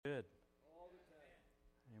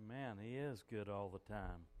Amen. He is good all the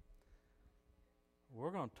time.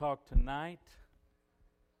 We're going to talk tonight.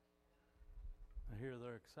 I hear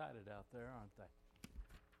they're excited out there, aren't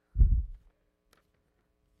they?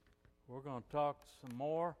 We're going to talk some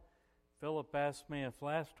more. Philip asked me if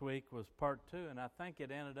last week was part 2, and I think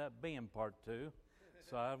it ended up being part 2.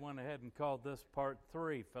 So I went ahead and called this part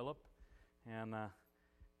 3, Philip. And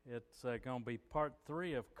it's going to be part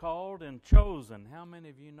 3 of Called and Chosen. How many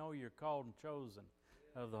of you know you're called and chosen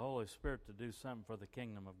of the Holy Spirit to do something for the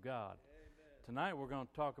kingdom of God? Amen. Tonight we're going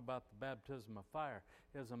to talk about the baptism of fire.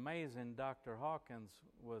 It's amazing Dr. Hawkins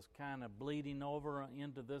was kind of bleeding over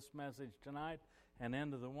into this message tonight and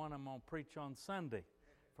into the one I'm going to preach on Sunday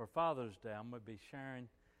for Father's Day. I'm going to be sharing,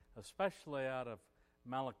 especially out of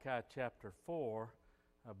Malachi chapter 4,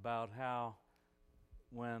 about how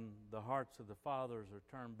when the hearts of the fathers are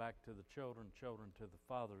turned back to the children, children to the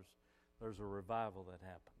fathers, there's a revival that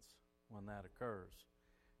happens when that occurs.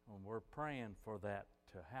 And we're praying for that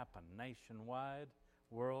to happen nationwide,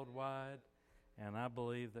 worldwide, and I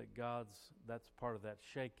believe that that's part of that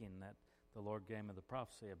shaking that the Lord gave me the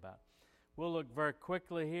prophecy about. We'll look very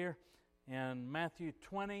quickly here in Matthew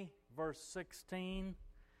 20, verse 16.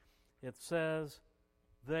 It says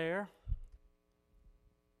there,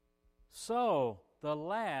 "So the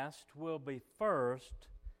last will be first,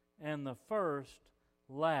 and the first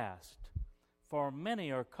last. For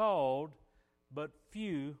many are called, but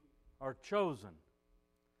few are chosen."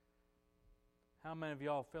 How many of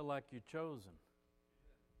y'all feel like you're chosen?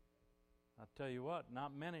 I tell you what,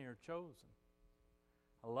 not many are chosen.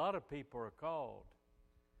 A lot of people are called.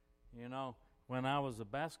 You know, when I was a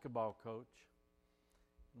basketball coach,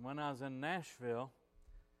 when I was in Nashville,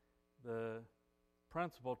 the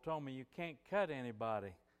principal told me you can't cut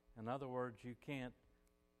anybody. In other words, you can't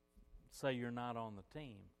say you're not on the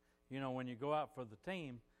team. You know, when you go out for the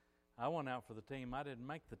team, I went out for the team. I didn't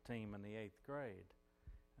make the team in the 8th grade.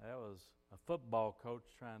 That was a football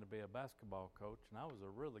coach trying to be a basketball coach, and I was a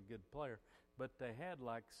really good player. But they had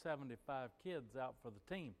like 75 kids out for the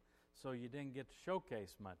team, so you didn't get to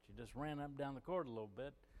showcase much. You just ran up and down the court a little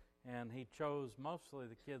bit, and he chose mostly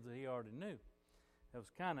the kids that he already knew. It was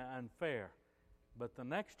kind of unfair. But the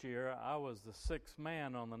next year, I was the 6th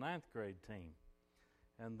man on the 9th grade team.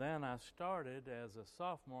 And then I started as a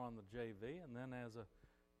sophomore on the JV, and then as a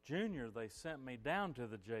junior, they sent me down to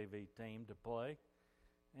the JV team to play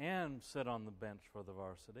and sit on the bench for the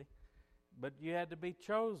varsity. But you had to be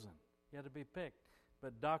chosen. You had to be picked.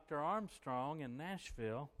 But Dr. Armstrong in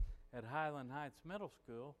Nashville at Highland Heights Middle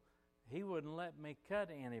School, he wouldn't let me cut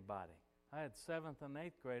anybody. I had 7th and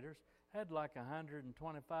 8th graders. I had like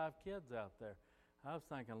 125 kids out there. I was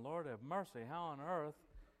thinking, Lord have mercy, how on earth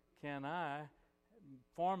can I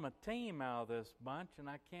form a team out of this bunch, and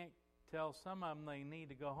I can't tell some of them they need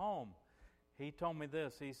to go home. He told me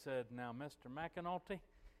this. He said, "Now, Mr. McAnulty,"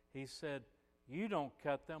 he said, "you don't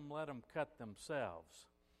cut them, let them cut themselves."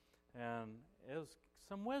 And there's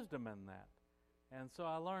some wisdom in that. And so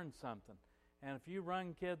I learned something. And if you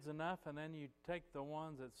run kids enough and then you take the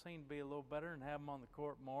ones that seem to be a little better and have them on the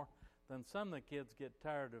court more, then some of the kids get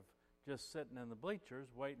tired of just sitting in the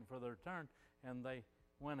bleachers waiting for their turn, and they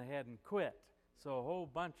went ahead and quit. So a whole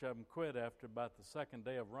bunch of them quit after about the second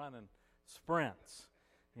day of running sprints.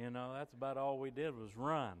 You know, that's about all we did was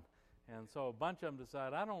run. And so a bunch of them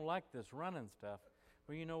decided, I don't like this running stuff.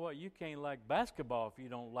 Well, you know what? You can't like basketball if you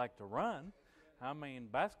don't like to run. I mean,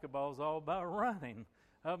 basketball's all about running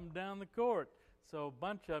up and down the court. So a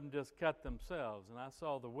bunch of them just cut themselves, and I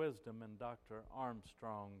saw the wisdom in Dr.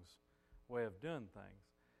 Armstrong's way of doing things.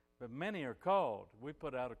 But many are called. We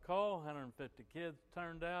put out a call, 150 kids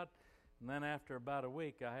turned out, and then after about a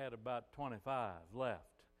week, I had about 25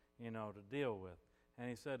 left, you know, to deal with. And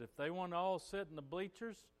he said, if they want to all sit in the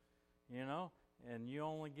bleachers, you know, and you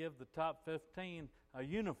only give the top 15 a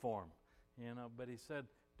uniform, you know, but he said,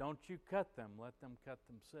 don't you cut them, let them cut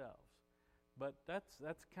themselves. But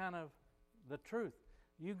that's kind of the truth.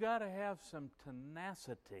 You got to have some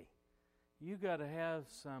tenacity. You got to have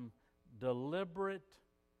some deliberate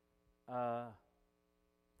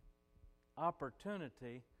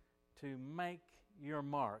opportunity to make your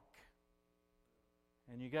mark.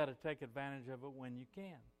 And you got to take advantage of it when you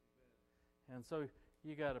can. And so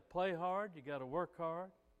you got to play hard, you got to work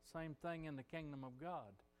hard. Same thing in the kingdom of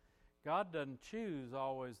God. God doesn't choose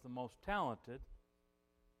always the most talented.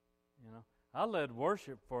 You know, I led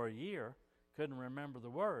worship for a year, couldn't remember the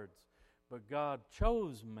words, but God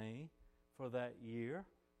chose me for that year,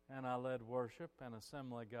 and I led worship in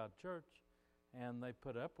Assembly of God Church, and they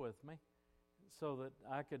put up with me so that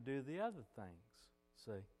I could do the other things.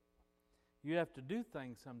 See, you have to do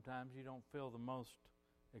things sometimes you don't feel the most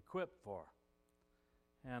equipped for.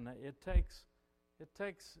 And it takes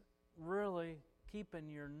really keeping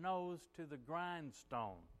your nose to the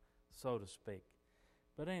grindstone, so to speak.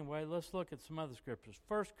 But anyway, let's look at some other scriptures.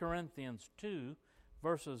 1 Corinthians 2,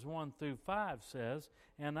 verses 1 through 5 says,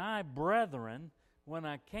 "And I, brethren, when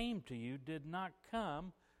I came to you, did not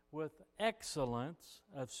come with excellence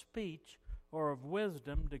of speech or of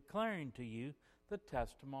wisdom, declaring to you the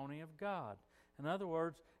testimony of God." In other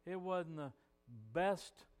words, it wasn't the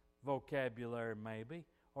best vocabulary maybe,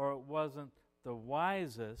 or it wasn't the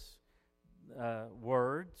wisest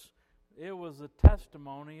words. It was the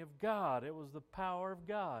testimony of God. It was the power of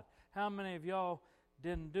God. How many of y'all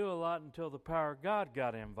didn't do a lot until the power of God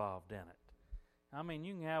got involved in it? I mean,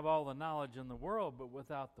 you can have all the knowledge in the world, but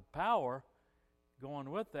without the power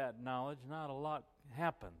going with that knowledge, not a lot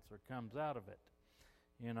happens or comes out of it.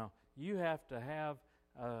 You know, you have to have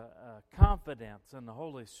confidence in the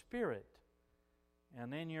Holy Spirit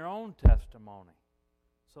and in your own testimony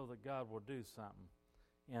so that God will do something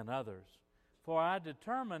in others. "For I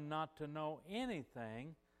determined not to know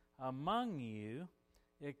anything among you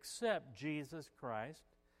except Jesus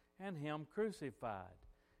Christ and Him crucified."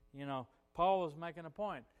 You know, Paul was making a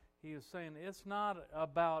point. He was saying it's not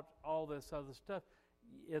about all this other stuff.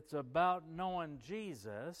 It's about knowing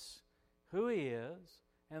Jesus, who He is,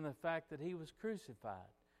 and the fact that He was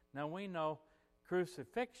crucified. Now we know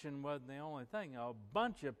crucifixion wasn't the only thing. A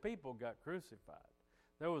bunch of people got crucified.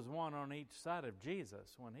 There was one on each side of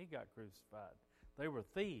Jesus when He got crucified. They were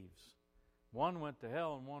thieves. One went to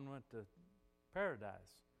hell and one went to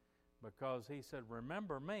paradise because He said,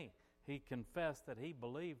 "Remember me." He confessed that he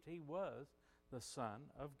believed He was the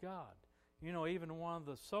Son of God. You know, even one of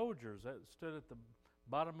the soldiers that stood at the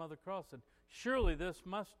bottom of the cross said, "Surely this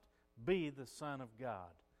must be the Son of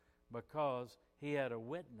God," because he had a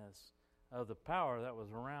witness of the power that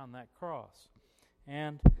was around that cross.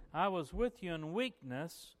 "And I was with you in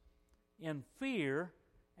weakness, in fear,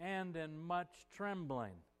 and in much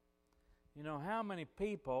trembling." You know, how many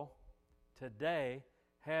people today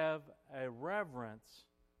have a reverence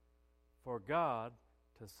for God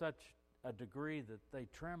to such a degree that they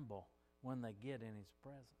tremble when they get in His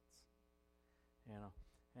presence? You know,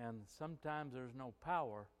 and sometimes there's no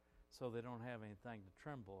power, so they don't have anything to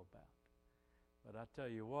tremble about. But I tell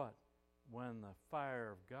you what, when the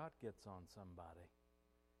fire of God gets on somebody,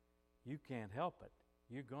 you can't help it.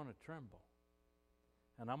 You're going to tremble.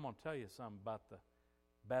 And I'm going to tell you something about the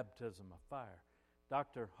baptism of fire.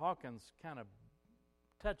 Dr. Hawkins kind of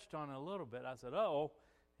touched on it a little bit. I said, "Oh,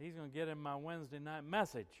 he's going to get in my Wednesday night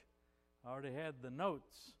message." I already had the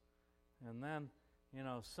notes. And then, you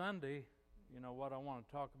know, Sunday, you know, what I want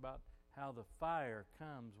to talk about, how the fire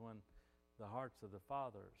comes when the hearts of the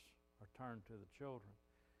fathers are turned to the children.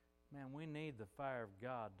 Man, we need the fire of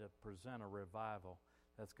God to present a revival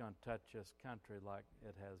that's going to touch this country like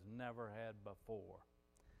it has never had before.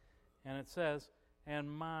 And it says,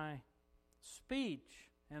 "And my speech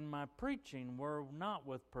and my preaching were not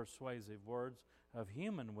with persuasive words of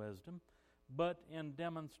human wisdom, but in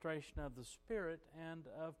demonstration of the Spirit and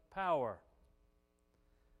of power."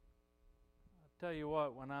 I'll tell you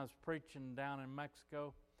what, when I was preaching down in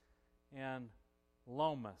Mexico, in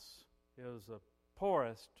Lomas, it was the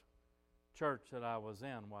poorest church that I was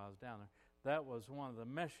in while I was down there. That was one of the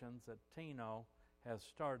missions that Tino has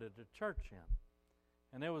started a church in.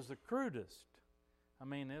 And it was the crudest. I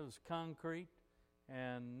mean, it was concrete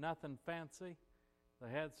and nothing fancy. They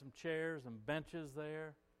had some chairs and benches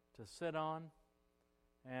there to sit on.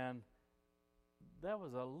 And that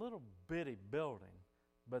was a little bitty building,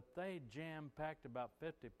 but they jam-packed about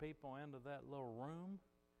 50 people into that little room.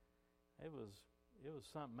 It was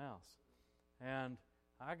something else. And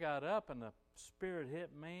I got up and the Spirit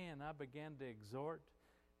hit me and I began to exhort.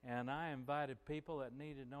 And I invited people that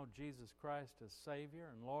needed to know Jesus Christ as Savior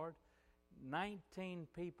and Lord. 19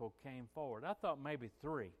 people came forward. I thought maybe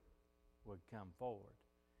 3 would come forward.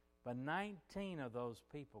 But 19 of those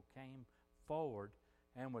people came forward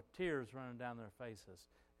and with tears running down their faces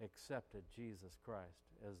accepted Jesus Christ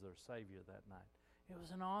as their Savior that night. It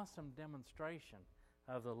was an awesome demonstration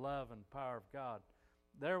of the love and power of God.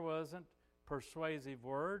 There wasn't persuasive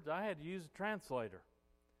words. I had to use a translator.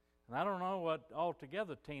 And I don't know what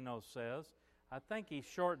altogether Tino says. I think he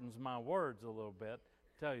shortens my words a little bit,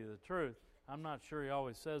 to tell you the truth. I'm not sure he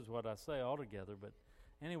always says what I say altogether, but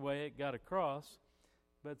anyway, it got across.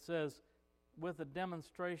 But it says, with a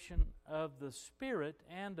demonstration of the Spirit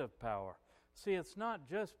and of power. See, it's not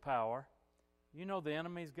just power. You know the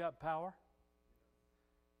enemy's got power.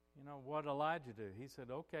 You know what Elijah did? He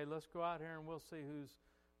said, "Okay, let's go out here and we'll see who's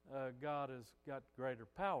God has got greater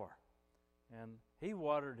power." And he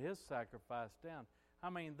watered his sacrifice down. I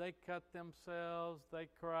mean, they cut themselves, they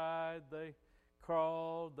cried, they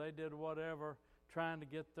crawled, they did whatever, trying to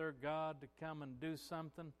get their God to come and do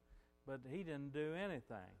something, but he didn't do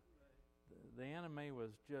anything. The enemy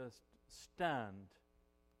was just stunned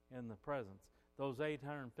in the presence. Those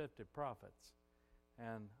 850 prophets.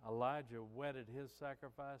 And Elijah wetted his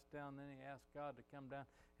sacrifice down, then he asked God to come down,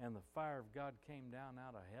 and the fire of God came down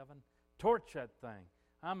out of heaven, torched that thing.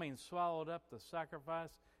 I mean, swallowed up the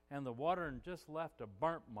sacrifice and the water and just left a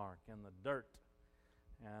burnt mark in the dirt.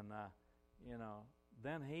 And,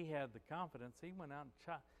 then he had the confidence. He went out and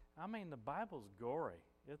chopped. I mean, the Bible's gory.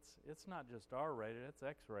 It's not just R-rated, it's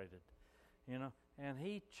X-rated. And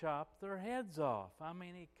he chopped their heads off. I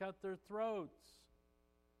mean, he cut their throats.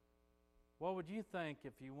 What would you think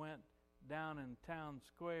if you went down in Town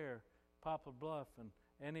Square, Poplar Bluff, and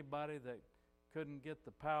anybody that couldn't get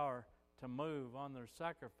the power to move on their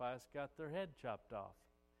sacrifice got their head chopped off?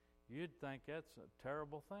 You'd think that's a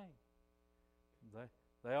terrible thing.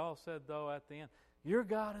 They all said, though, at the end, your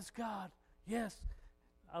God is God. Yes,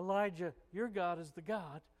 Elijah, your God is the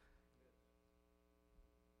God.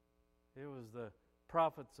 It was the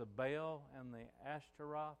prophets of Baal and the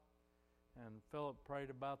Ashtaroth, and Philip prayed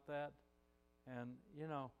about that. And,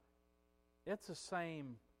 it's the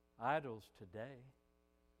same idols today.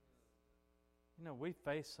 We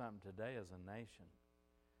face something today as a nation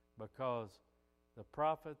because the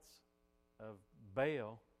prophets of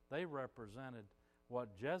Baal, they represented what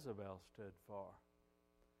Jezebel stood for.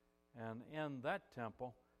 And in that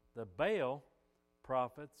temple, the Baal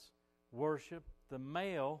prophets worshiped the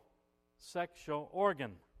male sexual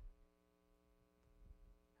organ.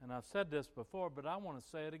 And I've said this before, but I want to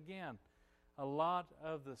say it again. A lot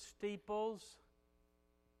of the steeples,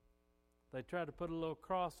 they try to put a little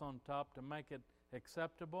cross on top to make it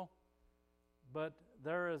acceptable, but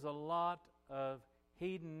there is a lot of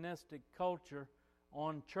hedonistic culture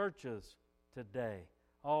on churches today,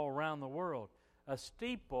 all around the world. A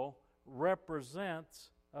steeple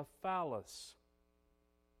represents a phallus,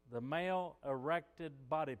 the male erected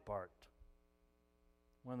body part,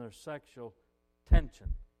 when there's sexual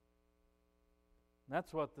tension.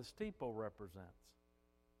 That's what the steeple represents.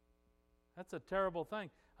 That's a terrible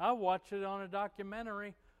thing. I watched it on a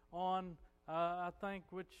documentary on, I think,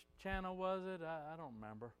 which channel was it? I don't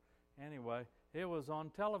remember. Anyway, it was on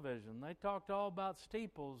television. They talked all about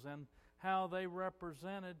steeples and how they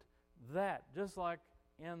represented that, just like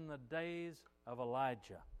in the days of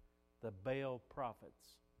Elijah, the Baal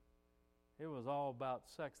prophets. It was all about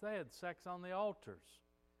sex. They had sex on the altars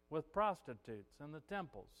with prostitutes in the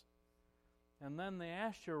temples. And then the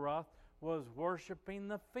Ashtaroth was worshiping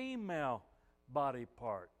the female body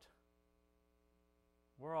part.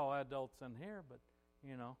 We're all adults in here, but,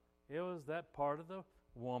 it was that part of the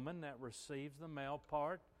woman that receives the male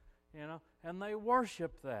part, and they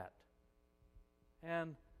worship that.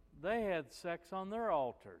 And they had sex on their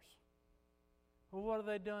altars. Well, what are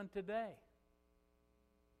they doing today?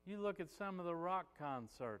 You look at some of the rock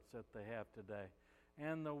concerts that they have today,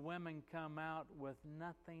 and the women come out with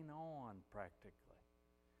nothing on practically.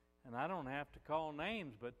 And I don't have to call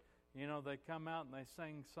names, but, they come out and they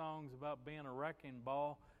sing songs about being a wrecking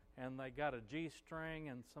ball, and they got a G-string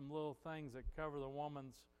and some little things that cover the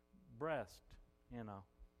woman's breast,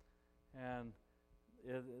 And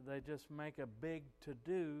they just make a big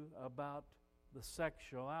to-do about the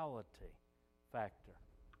sexuality factor.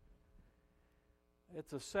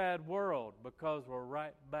 It's a sad world because we're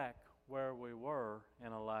right back where we were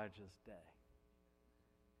in Elijah's day.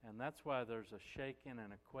 And that's why there's a shaking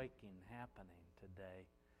and a quaking happening today,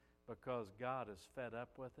 because God is fed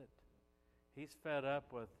up with it. He's fed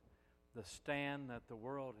up with the stand that the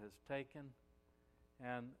world has taken.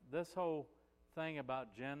 And this whole thing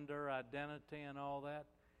about gender identity and all that,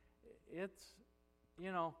 it's,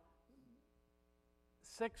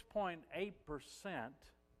 6.8%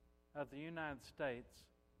 of the United States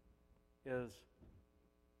is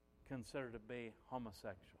considered to be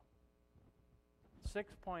homosexual.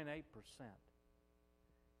 6.8%.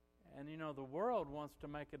 And the world wants to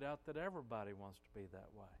make it out that everybody wants to be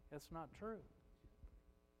that way. It's not true.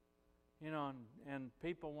 And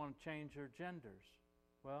people want to change their genders.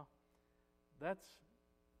 Well,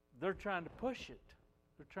 they're trying to push it.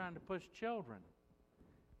 They're trying to push children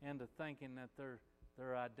into thinking that their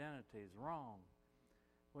identity is wrong.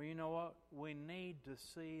 Well, you know what? We need to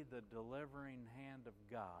see the delivering hand of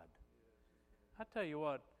God. I tell you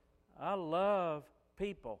what, I love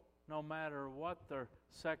people, no matter what their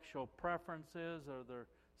sexual preference is or their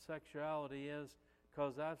sexuality is,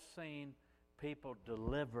 because I've seen people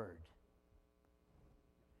delivered,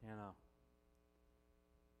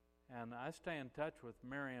 And I stay in touch with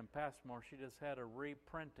Miriam Passmore. She just had a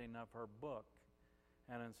reprinting of her book.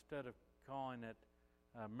 And instead of calling it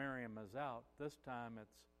Miriam is Out, this time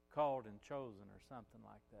it's Called and Chosen or something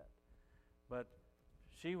like that. But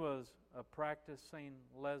she was a practicing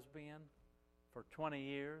lesbian for 20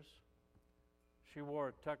 years. She wore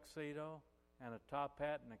a tuxedo and a top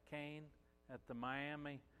hat and a cane at the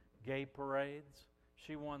Miami gay parades.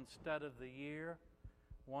 She won Stud of the Year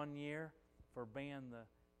one year for being the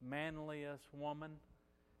manliest woman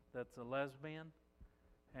that's a lesbian.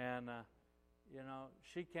 And,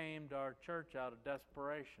 she came to our church out of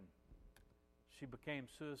desperation. She became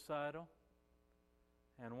suicidal.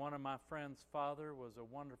 And one of my friend's father was a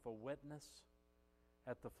wonderful witness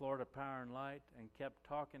at the Florida Power and Light and kept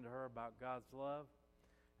talking to her about God's love.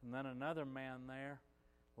 And then another man there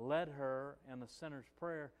led her in the sinner's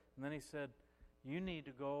prayer. And then he said, you need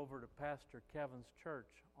to go over to Pastor Kevin's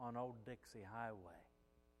church on Old Dixie Highway,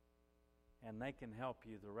 and they can help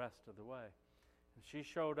you the rest of the way. And she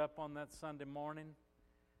showed up on that Sunday morning,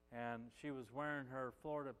 and she was wearing her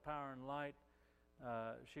Florida Power and Light.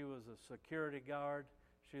 She was a security guard.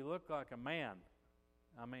 She looked like a man.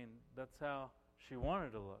 I mean, that's how she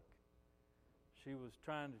wanted to look. She was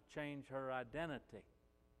trying to change her identity.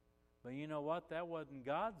 But you know what? That wasn't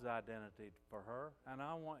God's identity for her. And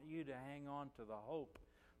I want you to hang on to the hope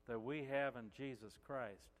that we have in Jesus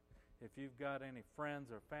Christ. If you've got any friends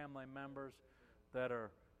or family members that are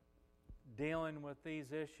dealing with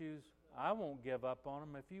these issues, I won't give up on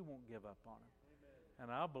them if you won't give up on them.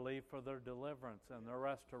 And I'll believe for their deliverance and their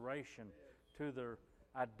restoration to their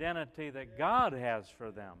identity that God has for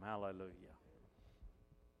them. Hallelujah.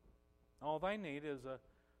 All they need is a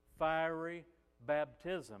fiery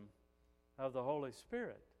baptism of the Holy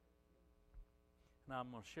Spirit. Now I'm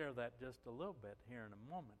going to share that just a little bit here in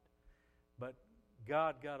a moment. But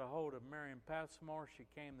God got a hold of Miriam Passmore. She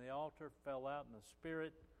came to the altar, fell out in the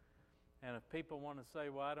Spirit. And if people want to say,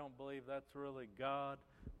 well, I don't believe that's really God,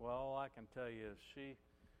 well, all I can tell you is she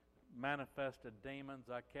manifested demons.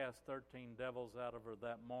 I cast 13 devils out of her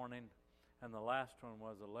that morning, and the last one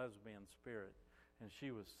was a lesbian spirit. And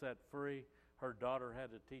she was set free. Her daughter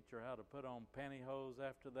had to teach her how to put on pantyhose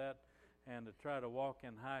after that and to try to walk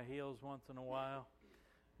in high heels once in a while.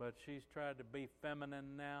 But she's tried to be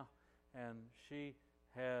feminine now, and she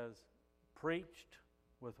has preached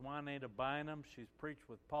with Juanita Bynum. She's preached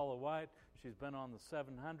with Paula White. She's been on the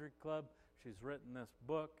 700 Club. She's written this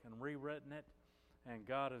book and rewritten it, and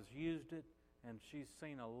God has used it, and she's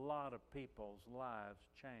seen a lot of people's lives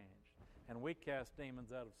change. And we cast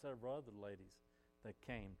demons out of several other ladies that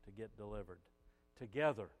came to get delivered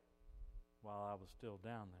together while I was still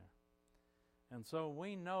down there. And so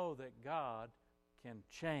we know that God can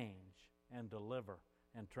change and deliver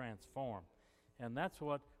and transform. And that's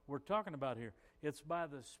what we're talking about here. It's by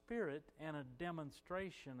the Spirit and a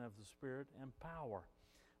demonstration of the Spirit and power.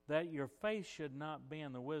 That your faith should not be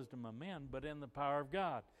in the wisdom of men, but in the power of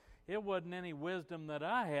God. It wasn't any wisdom that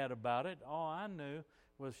I had about it. All I knew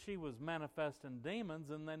was she was manifesting demons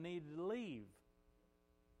and they needed to leave.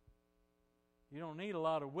 You don't need a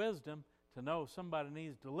lot of wisdom to know somebody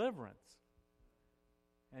needs deliverance.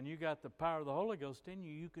 And you got the power of the Holy Ghost in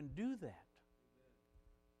you, you can do that.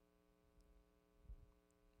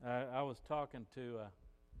 I was talking to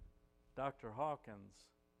Dr. Hawkins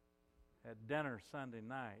at dinner Sunday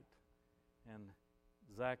night, and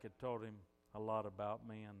Zach had told him a lot about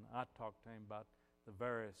me, and I talked to him about the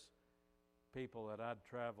various people that I'd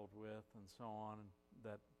traveled with and so on, and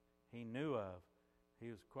that he knew of. He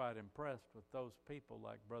was quite impressed with those people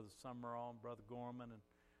like Brother Summerall and Brother Gorman and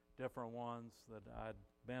different ones that I'd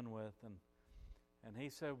been with. And he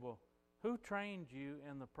said, well, who trained you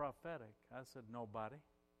in the prophetic? I said, nobody.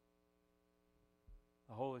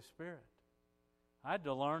 The Holy Spirit. I had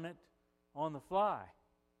to learn it on the fly.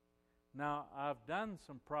 Now, I've done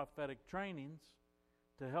some prophetic trainings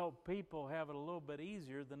to help people have it a little bit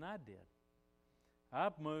easier than I did.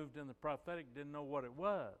 I've moved in the prophetic, didn't know what it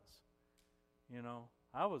was. You know,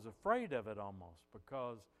 I was afraid of it almost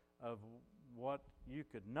because of what you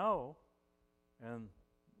could know and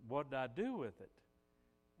what did I do with it.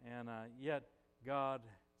 And yet God's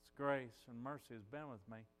grace and mercy has been with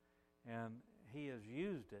me, and He has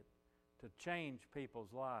used it to change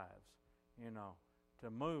people's lives, you know, to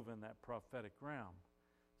move in that prophetic realm.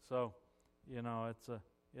 So, you know,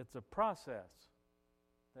 it's a process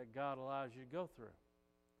that God allows you to go through.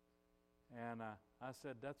 And I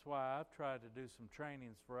said that's why I've tried to do some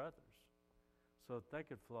trainings for others so that they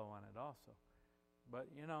could flow in it also. But,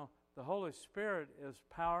 you know, the Holy Spirit is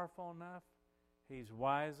powerful enough, He's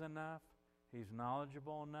wise enough, He's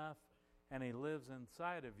knowledgeable enough, and He lives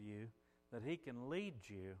inside of you that He can lead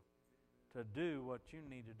you to do what you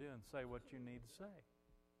need to do and say what you need to say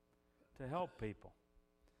to help people.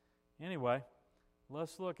 Anyway,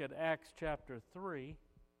 let's look at Acts chapter 3.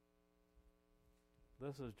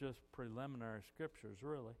 This is just preliminary scriptures,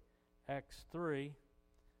 really. Acts 3,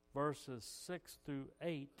 verses 6 through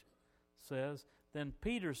 8 says, Then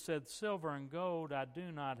Peter said, Silver and gold I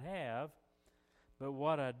do not have, but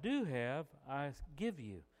what I do have I give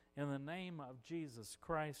you. In the name of Jesus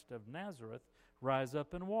Christ of Nazareth, rise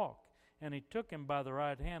up and walk. And he took him by the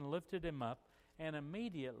right hand, lifted him up, and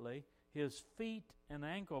immediately his feet and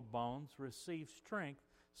ankle bones received strength.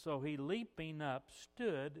 So he, leaping up,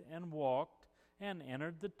 stood and walked, and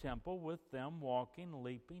entered the temple with them, walking,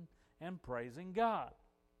 leaping, and praising God.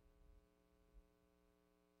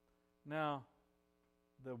 Now,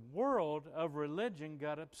 the world of religion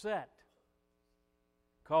got upset,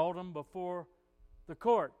 called him before the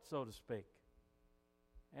court, so to speak.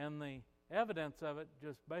 And the evidence of it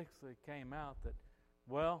just basically came out that,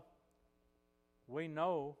 well, we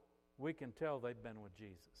know, we can tell they've been with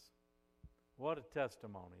Jesus. What a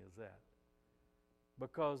testimony is that?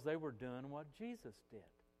 Because they were doing what Jesus did.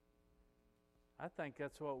 I think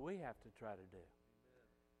that's what we have to try to do.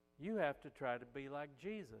 You have to try to be like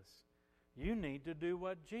Jesus. You need to do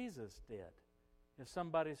what Jesus did. If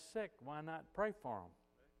somebody's sick, why not pray for them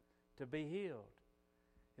to be healed?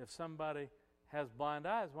 If somebody has blind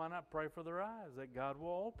eyes, why not pray for their eyes that God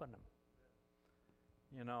will open them?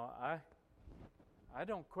 You know, I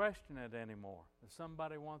don't question it anymore. If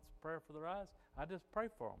somebody wants prayer for their eyes, I just pray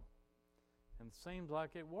for them. And it seems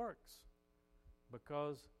like it works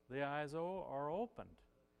because the eyes are opened.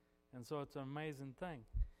 And so it's an amazing thing.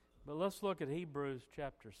 But let's look at Hebrews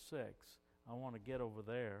chapter 6. I want to get over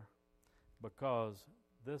there because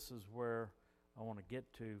this is where I want to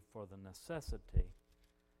get to for the necessity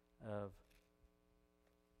of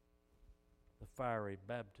the fiery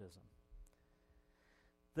baptism.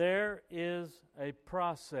 There is a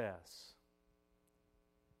process.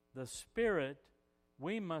 The Spirit,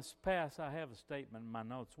 we must pass, I have a statement in my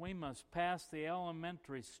notes, we must pass the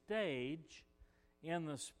elementary stage in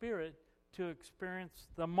the Spirit to experience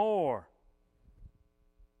the more.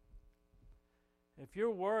 If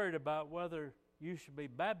you're worried about whether you should be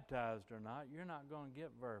baptized or not, you're not going to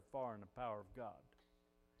get very far in the power of God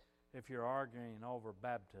if you're arguing over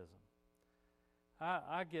baptism.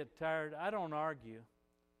 I get tired. I don't argue.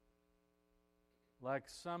 Like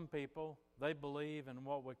some people, they believe in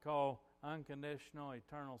what we call unconditional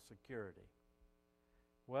eternal security.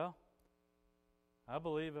 Well, I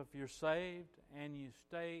believe if you're saved and you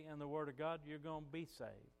stay in the Word of God, you're going to be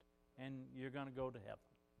saved and you're going to go to heaven.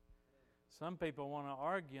 Some people want to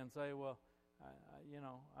argue and say, well,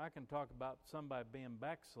 I can talk about somebody being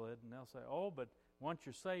backslid, and they'll say, oh, but once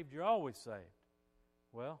you're saved, you're always saved.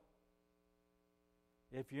 Well,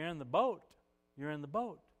 if you're in the boat, you're in the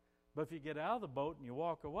boat. But if you get out of the boat and you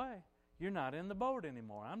walk away, you're not in the boat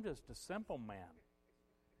anymore. I'm just a simple man.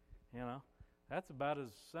 You know, that's about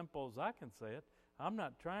as simple as I can say it. I'm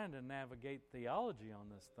not trying to navigate theology on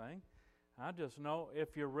this thing. I just know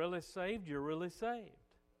if you're really saved, you're really saved.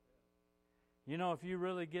 You know, if you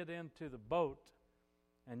really get into the boat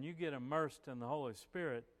and you get immersed in the Holy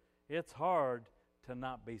Spirit, it's hard to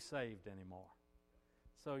not be saved anymore.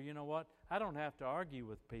 So you know what? I don't have to argue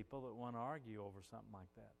with people that want to argue over something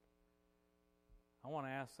like that. I want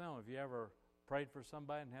to ask them, have you ever prayed for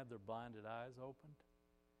somebody and had their blinded eyes opened?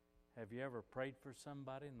 Have you ever prayed for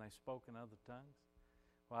somebody and they spoke in other tongues?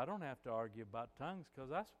 Well, I don't have to argue about tongues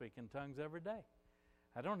because I speak in tongues every day.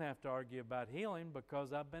 I don't have to argue about healing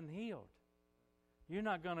because I've been healed. You're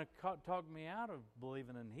not going to talk me out of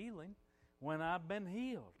believing in healing when I've been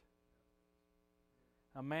healed.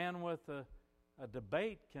 A man with a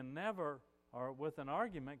debate can never, or with an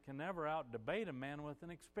argument, can never out-debate a man with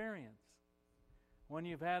an experience. When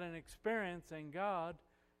you've had an experience in God,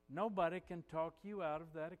 nobody can talk you out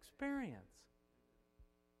of that experience.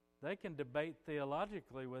 They can debate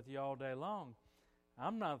theologically with you all day long.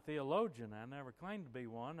 I'm not a theologian. I never claimed to be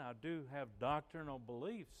one. I do have doctrinal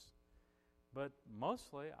beliefs. But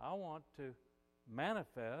mostly I want to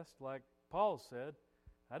manifest, like Paul said,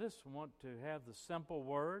 I just want to have the simple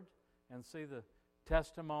word and see the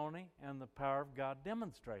testimony and the power of God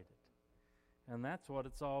demonstrated. And that's what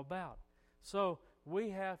it's all about. So we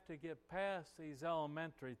have to get past these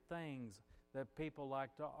elementary things that people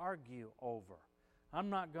like to argue over. I'm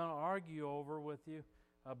not going to argue over with you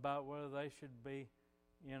about whether they should be,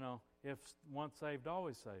 if once saved,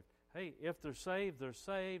 always saved. Hey, if they're saved, they're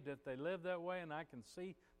saved. If they live that way and I can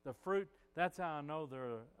see the fruit, that's how I know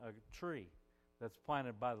they're a tree that's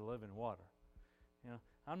planted by the living water.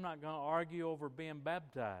 I'm not going to argue over being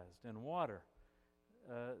baptized in water.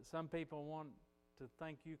 Some people want to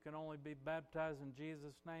think you can only be baptized in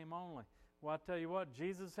Jesus' name only. Well, I tell you what,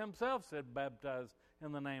 Jesus himself said baptize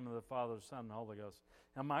in the name of the Father, Son, and the Holy Ghost.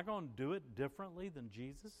 Am I going to do it differently than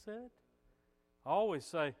Jesus said? I always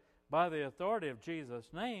say, by the authority of Jesus'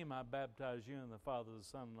 name, I baptize you in the Father, the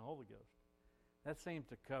Son, and the Holy Ghost. That seems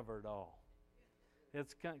to cover it all.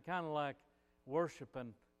 It's kind of like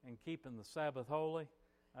worshiping and keeping the Sabbath holy.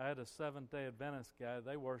 I had a Seventh-day Adventist guy.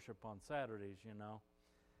 They worship on Saturdays, you know.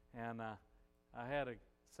 And I had a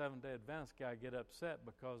Seventh-day Adventist guy get upset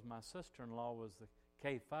because my sister-in-law was the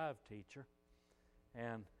K-5 teacher.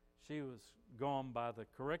 And she was going by the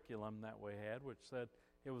curriculum that we had, which said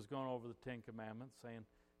it was going over the Ten Commandments, saying,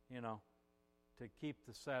 you know, to keep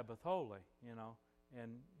the Sabbath holy, you know,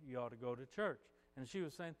 and you ought to go to church. And she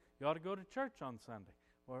was saying, you ought to go to church on Sunday.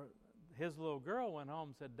 Well, his little girl went home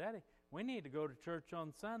and said, Daddy, we need to go to church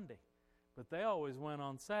on Sunday. But they always went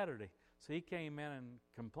on Saturday. So he came in and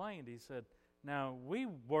complained. He said, now, we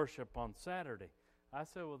worship on Saturday. I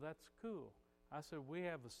said, well, that's cool. I said, we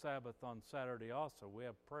have a Sabbath on Saturday also. We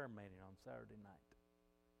have prayer meeting on Saturday night.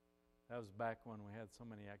 That was back when we had so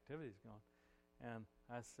many activities going. And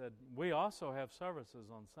I said, we also have services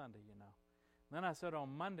on Sunday, you know. Then I said,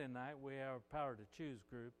 on Monday night, we have Power to Choose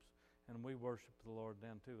groups, and we worship the Lord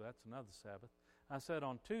then too. That's another Sabbath. I said,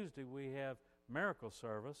 on Tuesday, we have miracle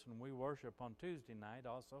service, and we worship on Tuesday night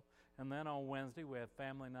also. And then on Wednesday, we have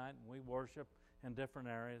family night, and we worship in different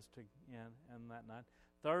areas in that night.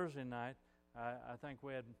 Thursday night, I think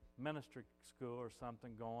we had ministry school or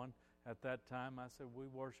something going at that time. I said, we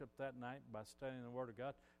worship that night by studying the Word of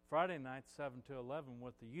God. Friday night, 7 to 11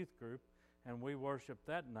 with the youth group, and we worship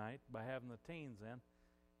that night by having the teens in.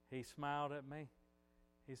 He smiled at me.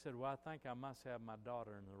 He said, well, I think I must have my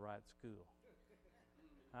daughter in the right school.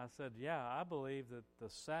 I said, yeah, I believe that the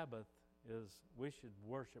Sabbath is, we should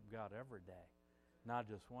worship God every day, not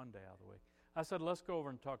just one day out of the week. I said, let's go over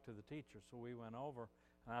and talk to the teacher. So we went over,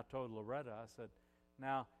 and I told Loretta, I said,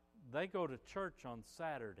 now, they go to church on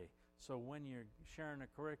Saturday, so when you're sharing a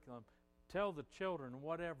curriculum, tell the children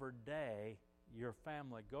whatever day your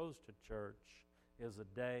family goes to church is a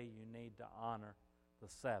day you need to honor the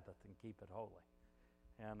Sabbath and keep it holy.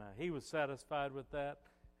 And he was satisfied with that,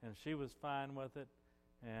 and she was fine with it.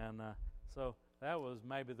 And so that was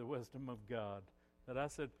maybe the wisdom of God. That I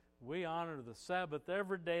said, we honor the Sabbath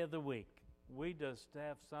every day of the week. We just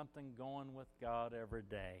have something going with God every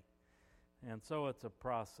day. And so it's a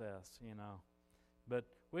process, you know. But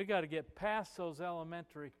we got to get past those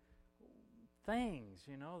elementary things,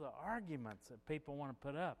 you know, the arguments that people want to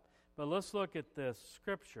put up. But let's look at this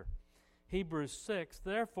scripture. Hebrews 6,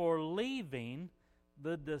 therefore leaving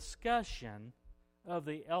the discussion of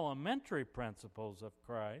the elementary principles of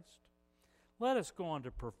Christ, let us go on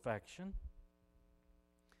to perfection.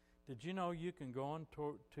 Did you know you can go on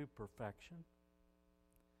to perfection?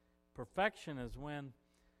 Perfection is when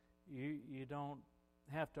you don't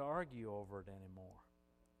have to argue over it anymore.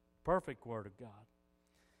 Perfect Word of God.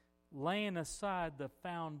 Laying aside the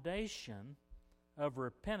foundation of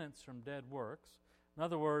repentance from dead works. In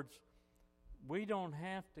other words, we don't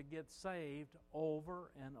have to get saved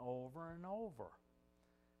over and over and over.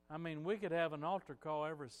 I mean, we could have an altar call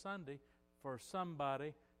every Sunday for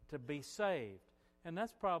somebody to be saved. And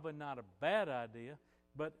that's probably not a bad idea,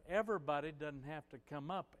 but everybody doesn't have to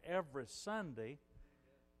come up every Sunday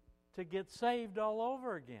to get saved all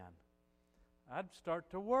over again. I'd start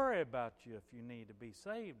to worry about you if you need to be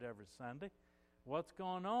saved every Sunday. What's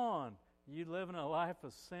going on? You living a life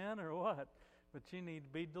of sin or what? But you need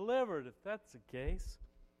to be delivered if that's the case.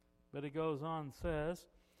 But it goes on and says,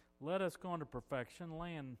 let us go into perfection,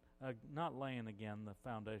 not laying again the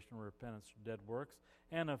foundation of repentance of dead works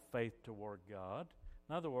and of faith toward God.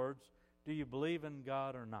 In other words, do you believe in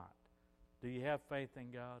God or not? Do you have faith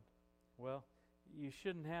in God? Well, you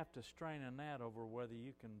shouldn't have to strain a gnat over whether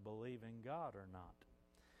you can believe in God or not.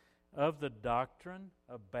 Of the doctrine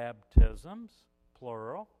of baptisms,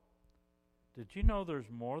 plural. Did you know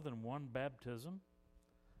there's more than one baptism?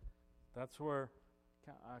 That's where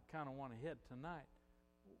I kind of want to hit tonight.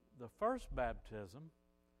 The first baptism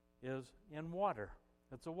is in water.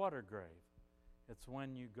 It's a water grave. It's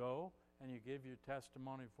when you go and you give your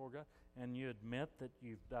testimony before God and you admit that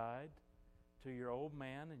you've died to your old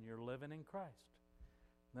man and you're living in Christ.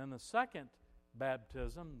 Then the second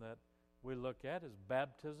baptism that we look at is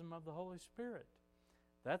baptism of the Holy Spirit.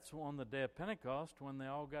 That's on the day of Pentecost when they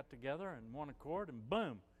all got together in one accord and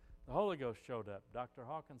boom, the Holy Ghost showed up. Dr.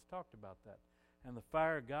 Hawkins talked about that. And the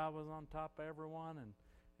fire of God was on top of everyone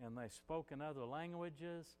and they spoke in other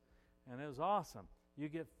languages and it was awesome. You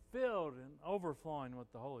get filled and overflowing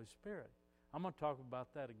with the Holy Spirit. I'm going to talk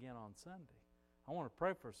about that again on Sunday. I want to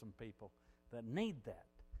pray for some people that need that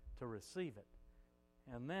to receive it.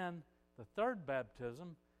 And then the third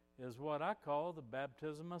baptism is what I call the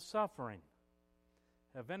baptism of suffering.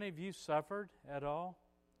 Have any of you suffered at all?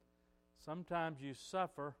 Sometimes you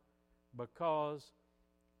suffer because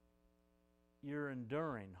you're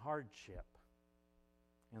enduring hardship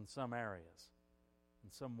in some areas,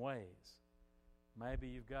 in some ways. Maybe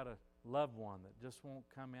you've got a loved one that just won't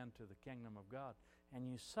come into the kingdom of God, and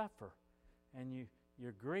you suffer, and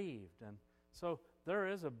you're grieved. And so there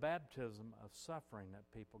is a baptism of suffering that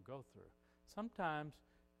people go through. Sometimes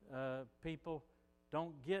people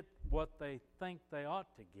don't get what they think they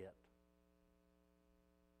ought to get.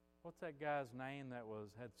 What's that guy's name that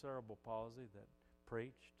had cerebral palsy that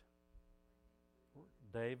preached?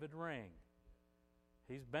 David Ring.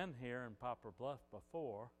 He's been here in Poplar Bluff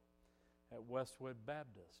before at Westwood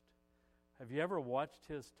Baptist. Have you ever watched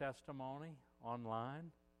his testimony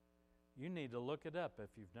online? You need to look it up if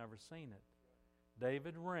you've never seen it.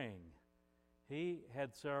 David Ring. He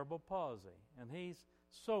had cerebral palsy, and he's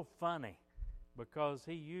so funny because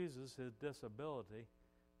he uses his disability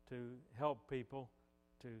to help people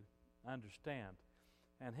to understand.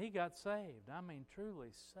 And he got saved. I mean, truly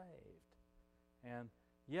saved. And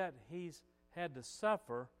yet he's had to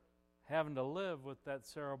suffer having to live with that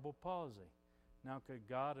cerebral palsy. Now, could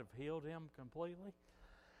God have healed him completely?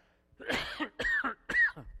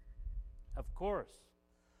 Of course.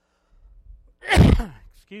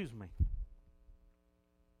 Excuse me.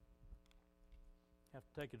 Have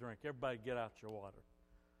to take a drink. Everybody get out your water.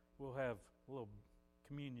 We'll have a little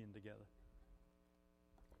communion together.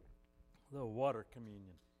 A little water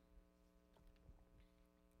communion.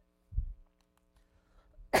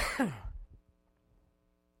 It's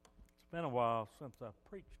been a while since I've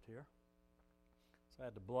preached here, so I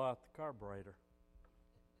had to blow out the carburetor,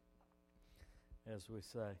 as we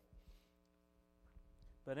say.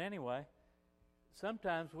 But anyway,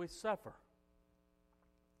 sometimes we suffer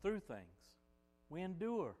through things. We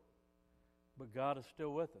endure, but God is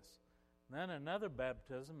still with us. And then another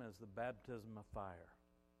baptism is the baptism of fire.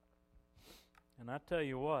 And I tell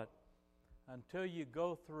you what, until you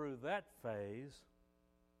go through that phase,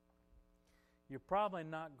 you're probably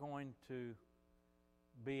not going to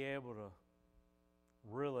be able to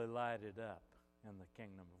really light it up in the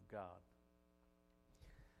kingdom of God.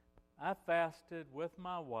 I fasted with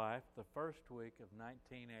my wife the first week of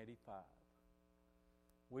 1985.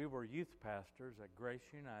 We were youth pastors at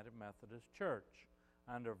Grace United Methodist Church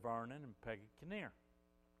under Vernon and Peggy Kinnear.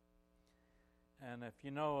 And if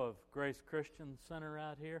you know of Grace Christian Center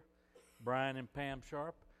out here, Brian and Pam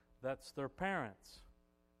Sharp, that's their parents.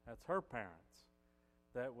 That's her parents.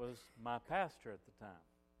 That was my pastor at the time.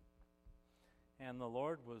 And the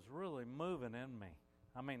Lord was really moving in me.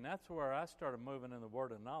 I mean, that's where I started moving in the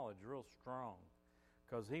word of knowledge real strong,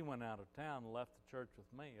 because he went out of town and left the church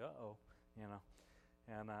with me. You know.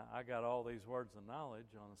 And I got all these words of knowledge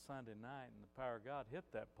on a Sunday night, and the power of God hit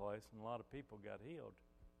that place, and a lot of people got healed.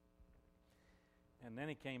 And then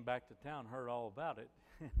he came back to town, heard all about it,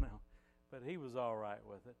 but he was all right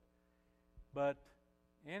with it. But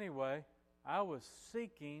anyway, I was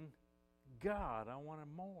seeking God. I wanted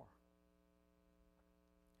more.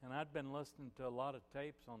 And I'd been listening to a lot of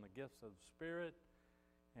tapes on the gifts of the Spirit,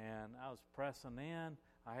 and I was pressing in.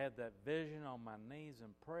 I had that vision on my knees in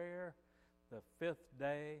prayer, the 5th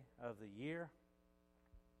day of the year,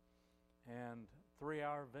 and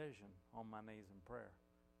 3-hour vision on my knees in prayer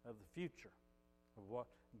of the future, of what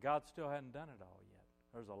God still hadn't done it all yet.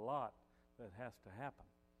 There's a lot that has to happen,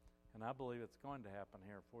 and I believe it's going to happen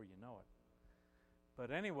here before you know it.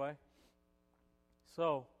 But anyway,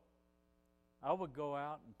 so I would go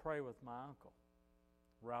out and pray with my uncle,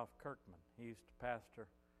 Ralph Kirkman. He used to pastor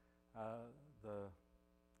the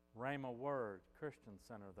Rhema Word Christian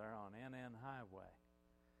Center there on NN Highway.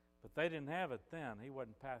 But they didn't have it then. He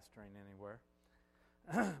wasn't pastoring anywhere.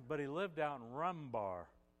 But he lived out in Rumbar.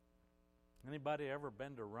 Anybody ever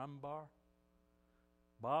been to Rumbar?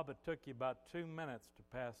 Bob, it took you about 2 minutes to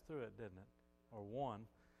pass through it, didn't it? Or 1.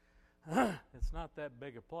 It's not that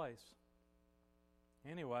big a place.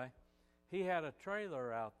 Anyway, he had a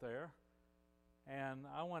trailer out there, and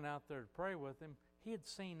I went out there to pray with him. He had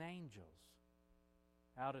seen angels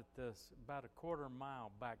out at this, about a quarter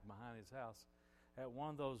mile back behind his house, at one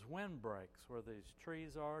of those windbreaks where these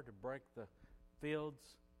trees are to break the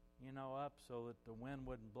fields, up so that the wind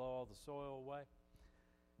wouldn't blow all the soil away.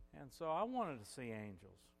 And so I wanted to see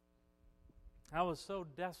angels. I was so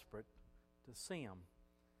desperate to see them.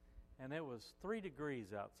 And it was 3 degrees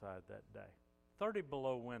outside that day, 30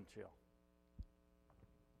 below wind chill.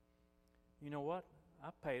 You know what? I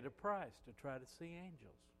paid a price to try to see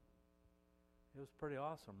angels. It was pretty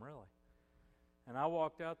awesome, really. And I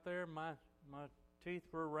walked out there, my teeth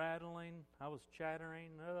were rattling, I was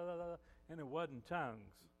chattering, and it wasn't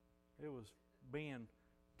tongues. It was being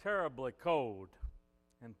terribly cold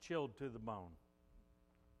and chilled to the bone.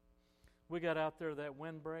 We got out there that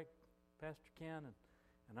windbreak, Pastor Ken,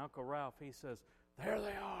 and Uncle Ralph, he says, "There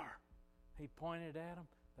they are." He pointed at them.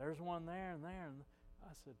 There's one there and there. And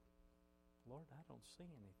I said, "Lord, I don't see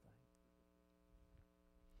anything."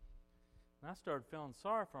 And I started feeling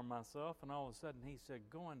sorry for myself, and all of a sudden he said,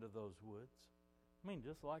 "Go into those woods." I mean,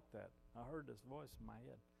 just like that. I heard this voice in my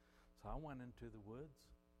head. So I went into the woods,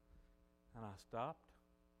 and I stopped.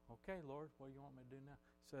 "Okay, Lord, what do you want me to do now?"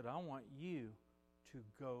 He said, "I want you to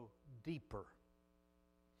go deeper."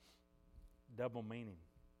 Double meaning.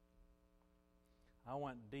 I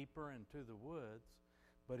went deeper into the woods,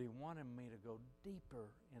 but he wanted me to go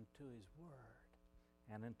deeper into his word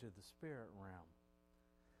and into the spirit realm.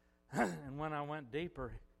 And when I went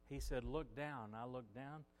deeper, he said, "Look down." I looked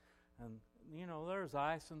down, and there's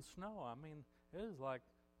ice and snow. I mean, it was like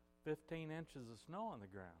 15 inches of snow on the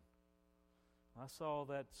ground. I saw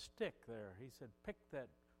that stick there. He said, "Pick that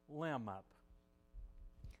limb up."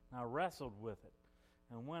 And I wrestled with it.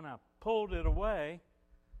 And when I pulled it away,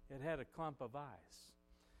 it had a clump of ice.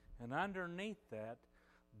 And underneath that,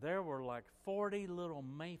 there were like 40 little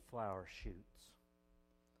mayflower shoots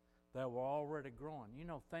that were already growing.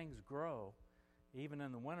 Things grow even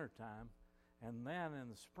in the wintertime, and then in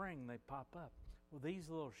the spring they pop up. Well, these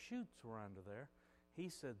little shoots were under there. He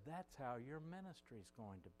said, "That's how your ministry is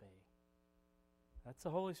going to be." That's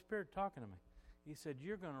the Holy Spirit talking to me. He said,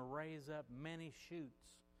 "You're going to raise up many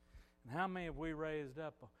shoots." And how many have we raised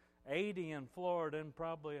up? 80 in Florida, and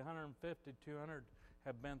probably 150, 200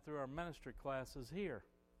 have been through our ministry classes here.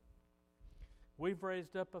 We've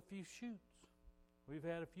raised up a few shoots. We've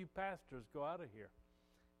had a few pastors go out of here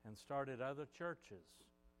and started other churches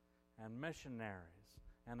and missionaries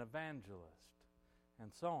and evangelists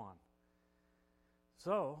and so on.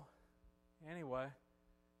 So, anyway,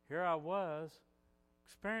 here I was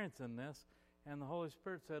experiencing this, and the Holy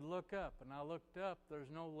Spirit said, "Look up." And I looked up.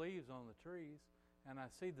 There's no leaves on the trees, and I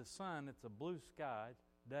see the sun. It's a blue sky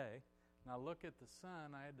day. And I look at the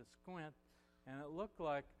sun. I had to squint, and it looked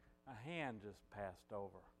like a hand just passed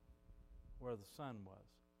over where the sun was.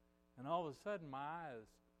 And all of a sudden, my eyes,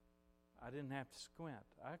 I didn't have to squint.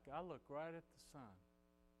 I looked right at the sun.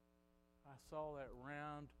 I saw that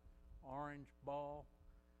round orange ball,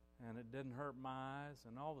 and it didn't hurt my eyes.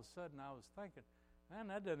 And all of a sudden, I was thinking, man,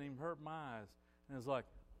 that doesn't even hurt my eyes. And it was like,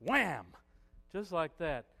 wham! Just like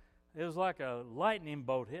that. It was like a lightning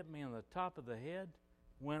bolt hit me on the top of the head,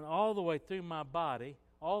 went all the way through my body,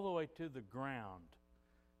 all the way to the ground.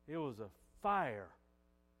 It was a fire,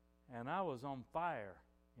 and I was on fire,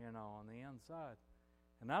 on the inside.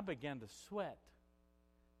 And I began to sweat,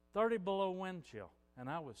 30 below wind chill, and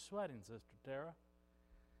I was sweating, Sister Tara,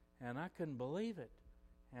 and I couldn't believe it.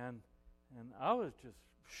 And I was just,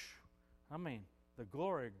 the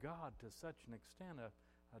glory of God to such an extent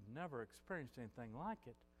I'd never experienced anything like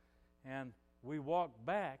it. And we walked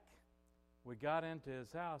back. We got into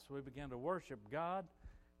his house. We began to worship God.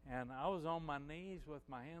 And I was on my knees with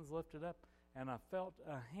my hands lifted up, and I felt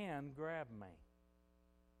a hand grab me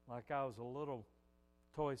like I was a little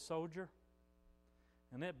toy soldier.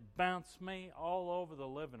 And it bounced me all over the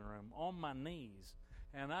living room on my knees.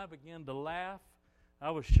 And I began to laugh. I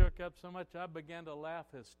was shook up so much I began to laugh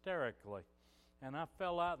hysterically. And I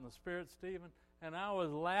fell out in the spirit, Stephen, and I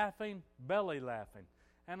was laughing, belly laughing.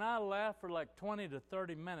 And I laughed for like 20 to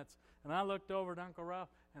 30 minutes, and I looked over at Uncle Ralph,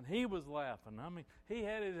 and he was laughing. He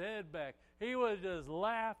had his head back. He was just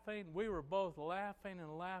laughing. We were both laughing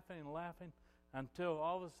and laughing and laughing until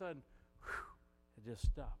all of a sudden, it just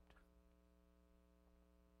stopped.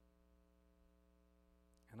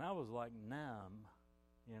 And I was like numb,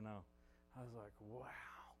 I was like, wow.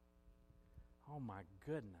 Oh, my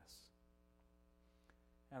goodness.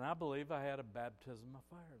 And I believe I had a baptism of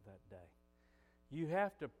fire that day. You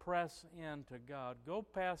have to press into God. Go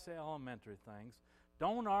past the elementary things.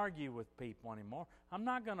 Don't argue with people anymore. I'm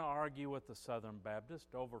not going to argue with the Southern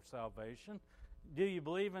Baptist over salvation. Do you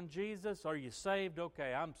believe in Jesus? Are you saved?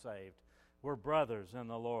 Okay, I'm saved. We're brothers in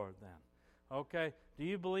the Lord then. Okay, do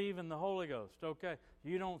you believe in the Holy Ghost? Okay,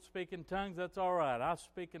 you don't speak in tongues? That's all right. I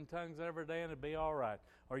speak in tongues every day and it'll be all right.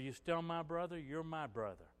 Are you still my brother? You're my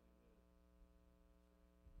brother.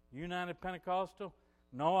 United Pentecostal?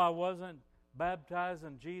 No, I wasn't baptized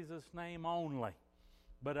in Jesus' name only,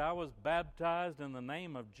 but I was baptized in the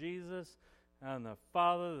name of Jesus and the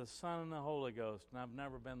Father, the Son, and the Holy Ghost, and I've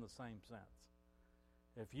never been the same since.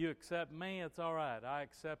 If you accept me, it's all right. I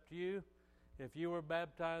accept you. if you were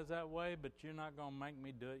baptized that way, but you're not going to make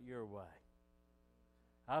me do it your way.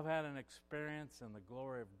 I've had an experience in the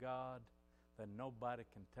glory of God that nobody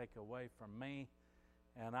can take away from me,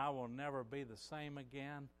 and I will never be the same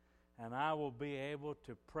again, and I will be able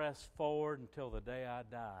to press forward until the day I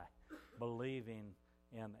die, believing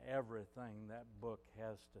in everything that book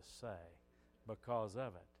has to say because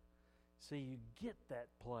of it. See, you get that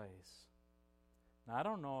place. Now, I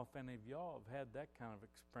don't know if any of y'all have had that kind of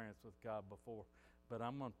experience with God before, but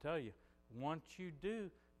I'm going to tell you, once you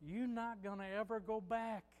do, you're not going to ever go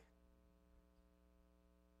back.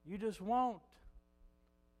 You just won't.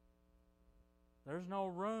 There's no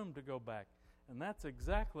room to go back. And that's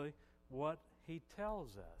exactly what he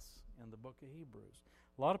tells us in the book of Hebrews.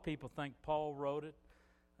 A lot of people think Paul wrote it.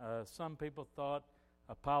 Some people thought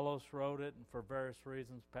Apollos wrote it, and for various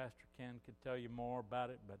reasons, Pastor Ken could tell you more about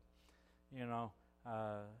it, but,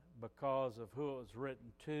 because of who it was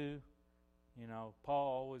written to,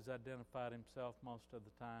 Paul always identified himself most of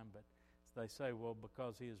the time, but they say, well,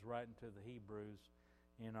 because he is writing to the Hebrews,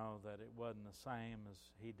 that it wasn't the same as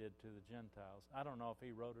he did to the Gentiles. I don't know if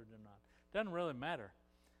he wrote it or not. Doesn't really matter.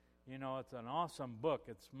 It's an awesome book.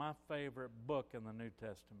 It's my favorite book in the New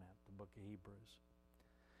Testament, the book of Hebrews.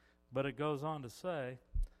 But it goes on to say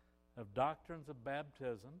of doctrines of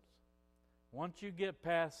baptisms, once you get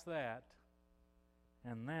past that,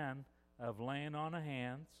 and then of laying on of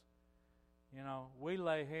hands, we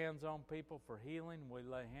lay hands on people for healing. We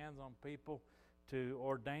lay hands on people to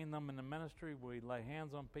ordain them in the ministry. We lay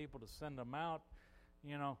hands on people to send them out.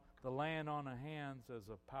 The laying on of hands is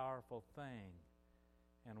a powerful thing.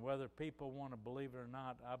 And whether people want to believe it or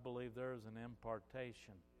not, I believe there is an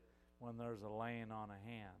impartation when there's a laying on of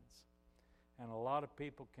hands. And a lot of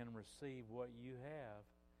people can receive what you have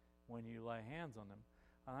when you lay hands on them.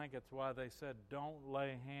 I think that's why they said don't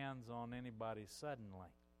lay hands on anybody suddenly.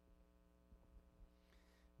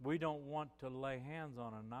 We don't want to lay hands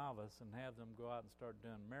on a novice and have them go out and start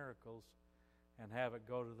doing miracles and have it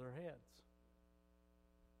go to their heads.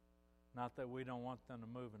 Not that we don't want them to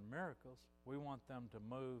move in miracles. We want them to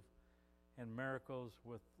move in miracles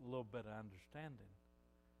with a little bit of understanding.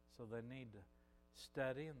 So they need to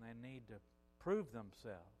study and they need to prove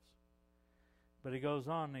themselves. But he goes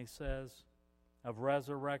on and he says, of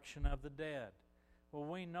resurrection of the dead. Well,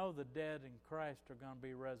 we know the dead in Christ are going to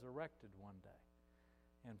be resurrected one day.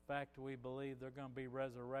 In fact, we believe they're going to be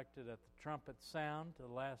resurrected at the trumpet sound,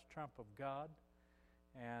 the last trump of God.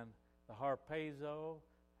 And the harpazo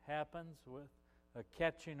happens with a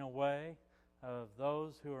catching away of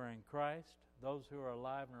those who are in Christ. Those who are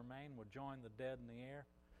alive and remain will join the dead in the air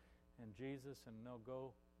and Jesus, and they'll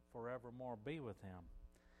go forevermore be with him.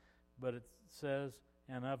 But it says,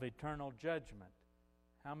 and of eternal judgment.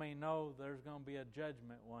 How many know there's going to be a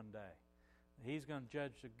judgment one day? He's going to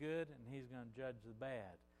judge the good and he's going to judge the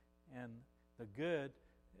bad. And the good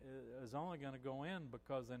is only going to go in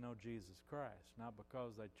because they know Jesus Christ, not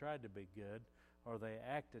because they tried to be good or they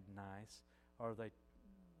acted nice or they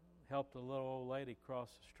helped a little old lady cross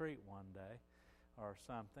the street one day or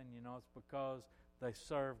something. It's because they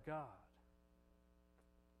serve God.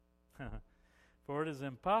 For it is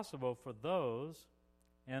impossible for those,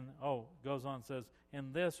 and goes on and says,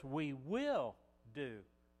 in this we will do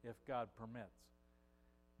if God permits.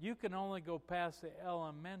 You can only go past the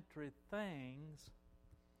elementary things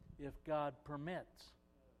if God permits.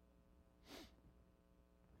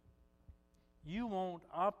 You won't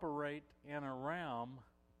operate in a realm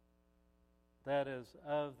that is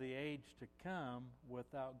of the age to come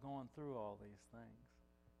without going through all these things,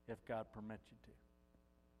 if God permits you to.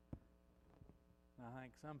 I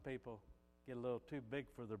think some people get a little too big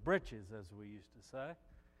for their britches, as we used to say,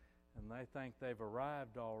 and they think they've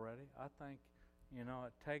arrived already. I think, it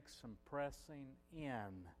takes some pressing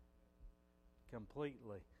in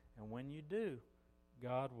completely. And when you do,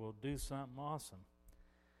 God will do something awesome.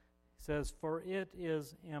 He says, for it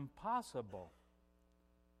is impossible.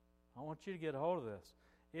 I want you to get a hold of this.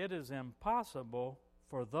 It is impossible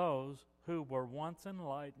for those who were once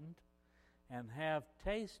enlightened and have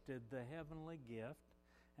tasted the heavenly gift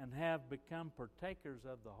and have become partakers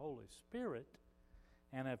of the Holy Spirit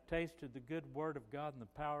and have tasted the good word of God and the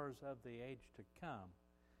powers of the age to come.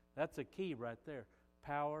 That's a key right there.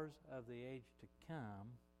 Powers of the age to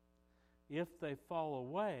come. If they fall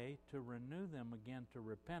away, to renew them again to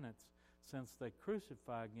repentance, since they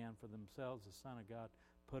crucify again for themselves the Son of God,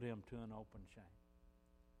 put him to an open shame.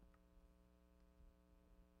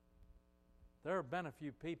 There have been a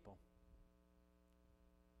few people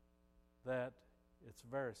that it's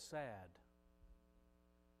very sad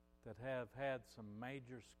that have had some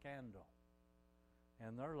major scandal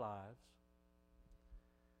in their lives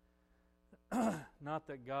not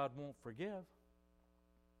that God won't forgive,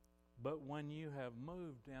 but when you have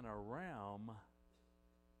moved in a realm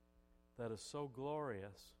that is so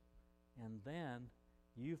glorious, and then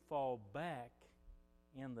you fall back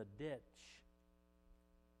in the ditch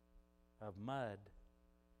of mud,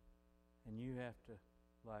 and you have to,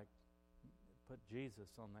 like, put Jesus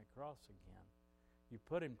on that cross again. You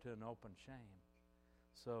put him to an open shame.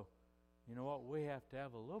 So, you know what? We have to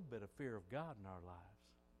have a little bit of fear of God in our lives.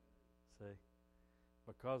 See?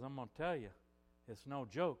 Because I'm going to tell you, it's no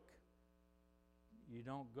joke. You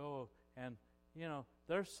don't go, and, you know,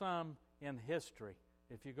 there's some in history.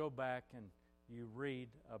 If you go back and you read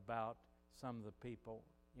about some of the people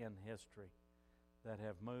in history that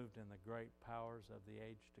have moved in the great powers of the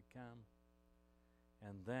age to come,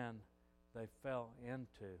 and then they fell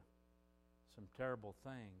into some terrible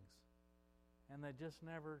things, and they just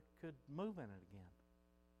never could move in it again.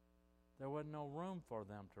 There wasn't no room for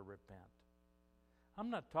them to repent. I'm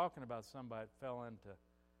not talking about somebody that fell into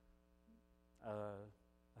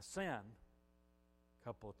a sin a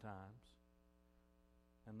couple of times,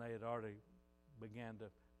 and they had already began to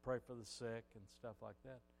pray for the sick and stuff like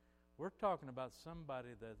that. We're talking about somebody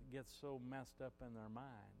that gets so messed up in their mind.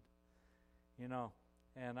 You know,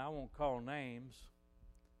 and I won't call names,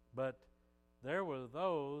 but there were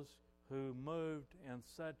those who moved in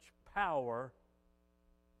such power,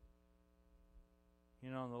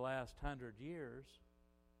 you know, in the last 100 years,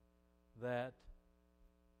 that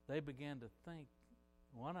they began to think,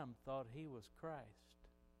 one of them thought he was Christ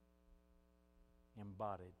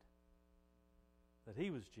embodied, that he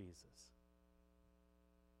was Jesus.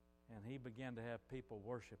 And he began to have people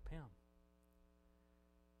worship him.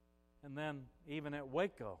 And then even at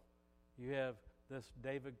Waco, you have this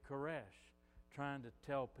David Koresh trying to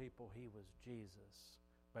tell people he was Jesus,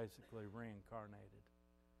 basically reincarnated.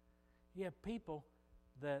 You have people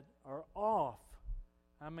that are off.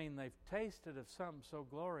 I mean, they've tasted of something so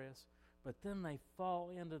glorious, but then they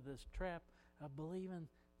fall into this trap of believing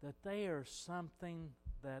that they are something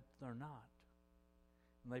that they're not.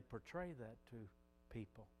 And they portray that to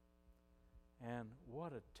people. And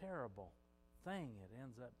what a terrible thing it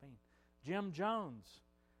ends up being. Jim Jones.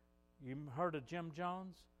 You heard of Jim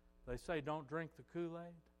Jones? They say don't drink the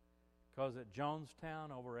Kool-Aid, because at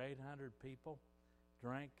Jonestown over 800 people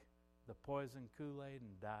drank the poison Kool-Aid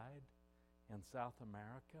and died in South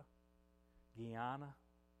America, Guyana,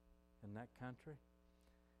 in that country.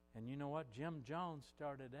 And you know what? Jim Jones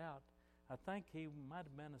started out, I think he might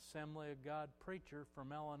have been Assembly of God preacher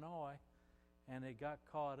from Illinois, and he got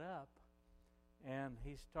caught up, and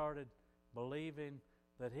he started believing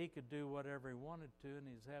that he could do whatever he wanted to, and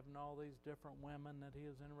he's having all these different women that he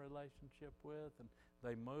was in a relationship with, and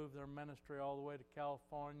they moved their ministry all the way to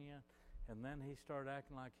California, and then he started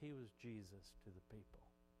acting like he was Jesus to the people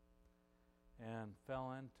and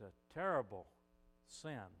fell into terrible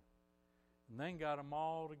sin, and then got them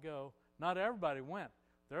all to go. Not everybody went.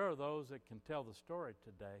 There are those that can tell the story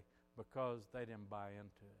today because they didn't buy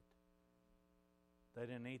into it. They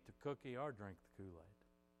didn't eat the cookie or drink the Kool-Aid.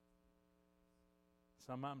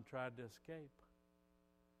 Some of them tried to escape.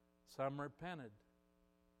 Some repented.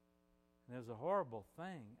 And it was a horrible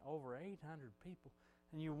thing. Over 800 people.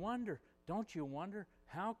 And you wonder, don't you wonder,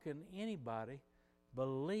 how can anybody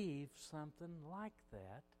believe something like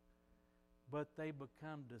that, but they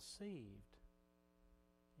become deceived?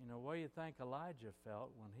 You know, what do you think Elijah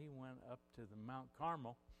felt when he went up to the Mount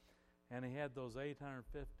Carmel and he had those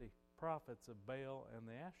 850 prophets of Baal and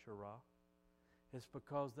the Asherah? It's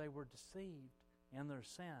because they were deceived in their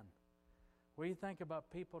sin. What do you think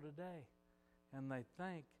about people today? And they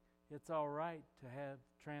think it's all right to have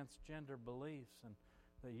transgender beliefs and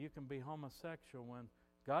that you can be homosexual when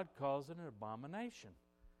God calls it an abomination.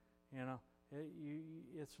 You know,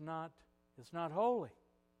 it's not holy.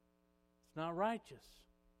 It's not righteous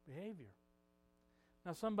behavior.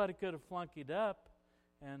 Now, somebody could have flunkied up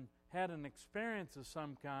and had an experience of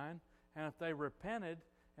some kind, and if they repented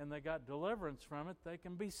and they got deliverance from it, they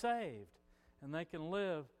can be saved and they can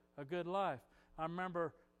live a good life. I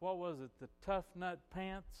remember, what was it, the Tough Nut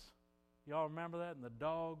Pants? Y'all remember that? And the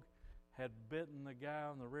dog had bitten the guy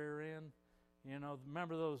on the rear end. You know,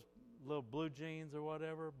 remember those little blue jeans or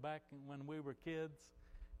whatever back when we were kids?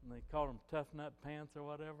 And they called them Tough Nut Pants or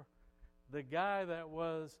whatever. The guy that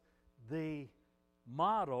was the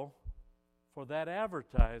model for that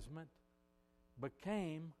advertisement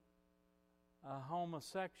became a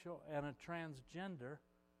homosexual and a transgender,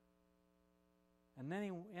 and then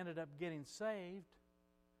he ended up getting saved,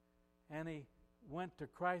 and he went to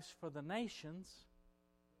Christ for the Nations,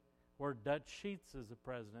 where Dutch Sheets is the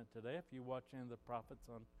president today, if you watch any of the prophets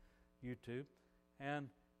on YouTube, and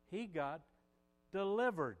he got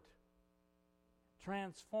delivered,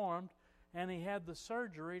 transformed, and he had the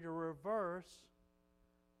surgery to reverse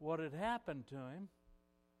what had happened to him.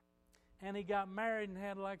 And he got married and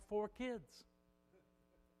had like 4 kids.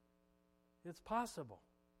 It's possible.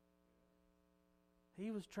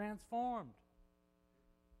 He was transformed,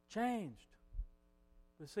 changed.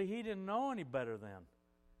 But see, he didn't know any better then.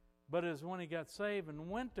 But it was when he got saved and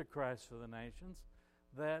went to Christ for the Nations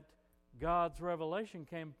that God's revelation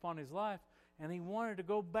came upon his life, and he wanted to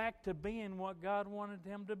go back to being what God wanted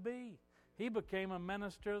him to be. He became a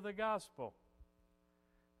minister of the gospel.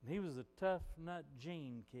 And he was a tough nut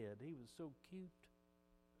Gene kid. He was so cute.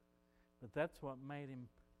 But that's what made him,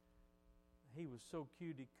 he was so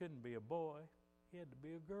cute he couldn't be a boy. He had to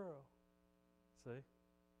be a girl. See?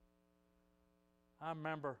 I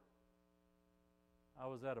remember I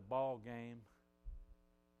was at a ball game,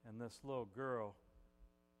 and this little girl,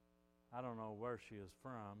 I don't know where she is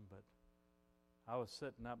from, but I was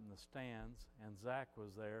sitting up in the stands, and Zach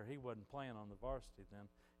was there. He wasn't playing on the varsity then.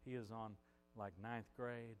 He was on like 9th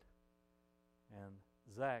grade. And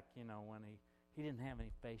Zach, you know, when he didn't have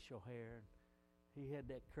any facial hair. He had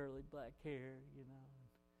that curly black hair, you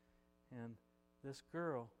know. And this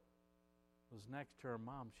girl was next to her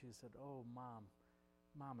mom. She said, "Oh,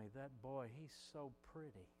 Mommy, that boy, he's so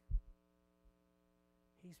pretty.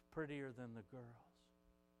 He's prettier than the girls."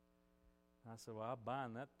 I said, "Well, I'll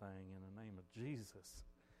bind that thing in the name of Jesus.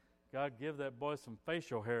 God, give that boy some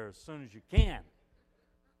facial hair as soon as you can.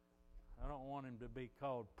 I don't want him to be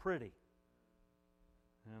called pretty."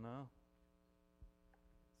 You know?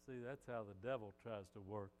 See, that's how the devil tries to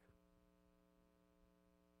work.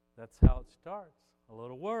 That's how it starts. A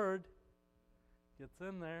little word gets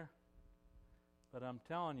in there. But I'm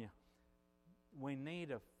telling you, we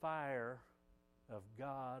need a fire of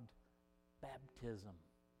God baptism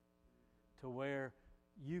to where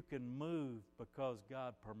you can move because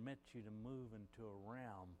God permits you to move into a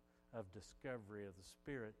realm of discovery of the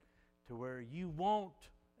Spirit to where you won't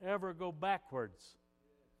ever go backwards,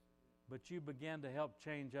 but you begin to help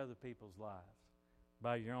change other people's lives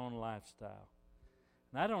by your own lifestyle.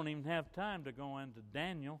 And I don't even have time to go into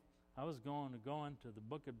Daniel. I was going to go into the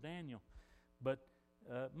book of Daniel. But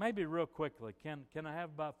maybe real quickly, can I have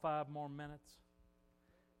about 5 more minutes?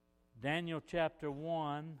 Daniel chapter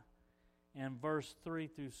 1 and verse 3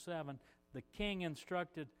 through 7. The king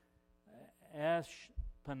instructed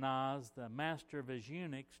Ashpenaz, the master of his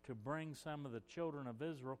eunuchs, to bring some of the children of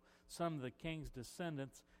Israel, some of the king's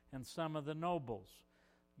descendants, and some of the nobles,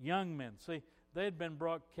 young men. See, they had been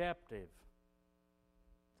brought captive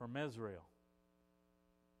from Israel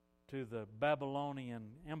to the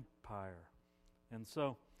Babylonian Empire. And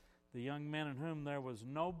so the young men in whom there was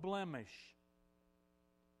no blemish.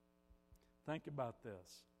 Think about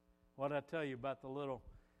this. What did I tell you about the little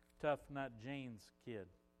Tough Nut Jeans kid?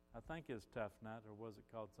 I think it was Tough Nut, or was it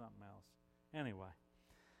called something else? Anyway.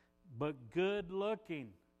 But good looking,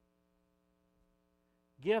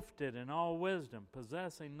 gifted in all wisdom,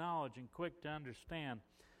 possessing knowledge and quick to understand,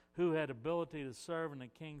 who had ability to serve in the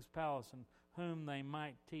king's palace, and whom they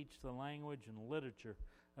might teach the language and literature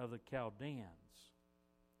of the Chaldeans.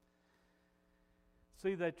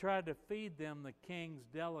 See, they tried to feed them the king's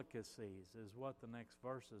delicacies, is what the next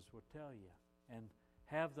verses will tell you, and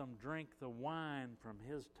have them drink the wine from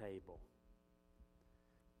his table.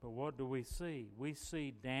 But what do we see? We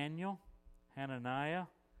see Daniel, Hananiah,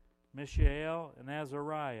 Mishael, and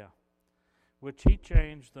Azariah, which he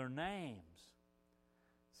changed their names.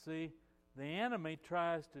 See, the enemy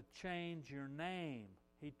tries to change your name.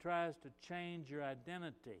 He tries to change your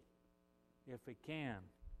identity, if he can.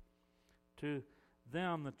 To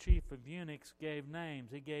them, the chief of eunuchs gave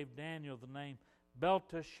names. He gave Daniel the name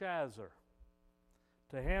Belteshazzar,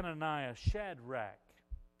 to Hananiah Shadrach,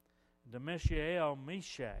 to Mishael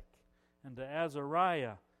Meshach, and to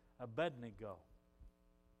Azariah Abednego.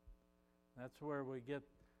 That's where we get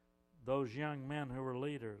those young men who were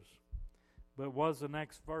leaders. But what does the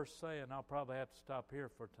next verse say? And I'll probably have to stop here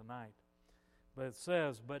for tonight. But it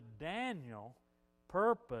says, "But Daniel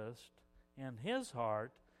purposed in his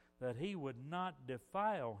heart that he would not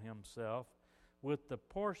defile himself with the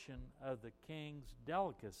portion of the king's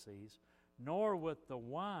delicacies, nor with the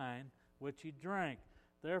wine which he drank.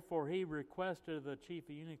 Therefore he requested of the chief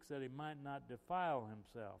of eunuchs that he might not defile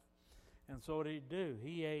himself." And so what did he do?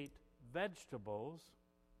 He ate vegetables.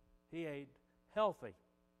 He ate healthy.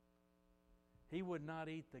 He would not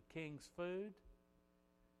eat the king's food.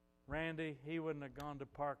 Randy, he wouldn't have gone to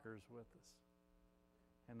Parker's with us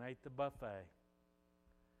and ate the buffet.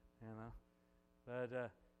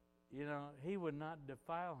 But he would not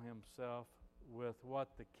defile himself with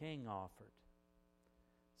what the king offered.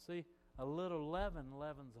 See, a little leaven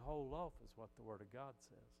leavens the whole loaf, is what the Word of God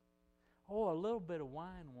says. Oh, a little bit of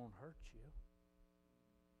wine won't hurt you.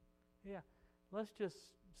 Yeah, let's just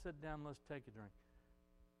sit down, let's take a drink.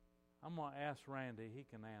 I'm going to ask Randy, he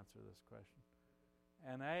can answer this question.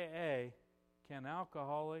 And AA, can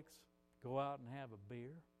alcoholics go out and have a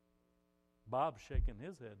beer? Bob's shaking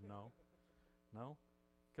his head no. No?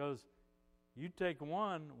 Because you take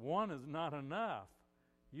one is not enough.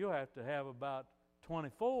 You have to have about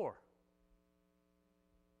 24.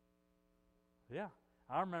 Yeah.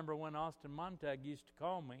 I remember when Austin Montag used to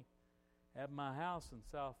call me at my house in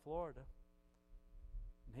South Florida.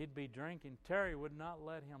 And he'd be drinking. Terry would not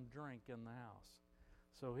let him drink in the house.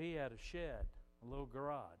 So he had a shed, a little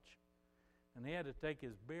garage. And he had to take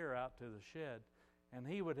his beer out to the shed. And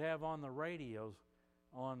he would have on the radios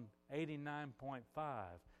on 89.5.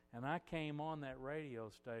 And I came on that radio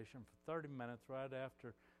station for 30 minutes right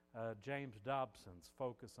after James Dobson's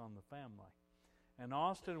Focus on the Family. And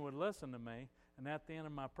Austin would listen to me, and at the end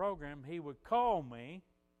of my program, he would call me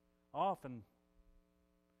often,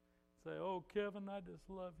 say, "Oh, Kevin, I just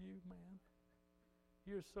love you, man.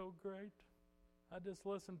 You're so great. I just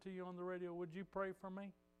listened to you on the radio. Would you pray for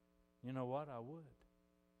me?" You know what? I would.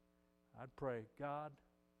 I'd pray, "God,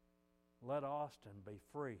 let Austin be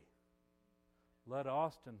free. Let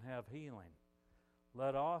Austin have healing.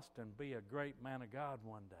 Let Austin be a great man of God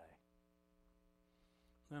one day."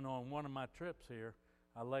 Then on one of my trips here,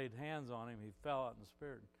 I laid hands on him. He fell out in the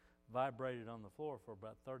spirit, vibrated on the floor for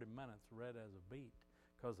about 30 minutes, red as a beet,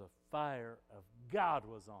 because the fire of God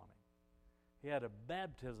was on him. He had a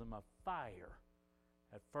baptism of fire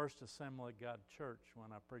at First Assembly of God Church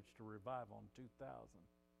when I preached a revival in 2000.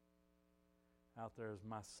 Out there is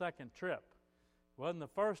my second trip. It wasn't the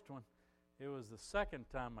first one. It was the second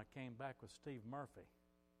time I came back with Steve Murphy.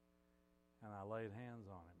 And I laid hands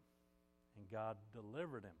on him. And God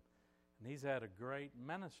delivered him. And he's had a great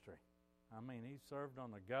ministry. I mean, he served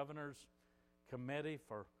on the governor's committee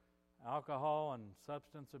for alcohol and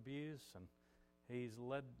substance abuse. And he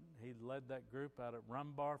led that group out at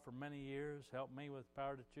Rumbar for many years, helped me with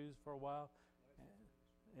Power to Choose for a while.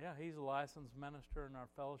 Yeah, he's a licensed minister in our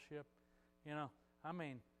fellowship. You know, I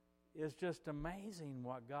mean, it's just amazing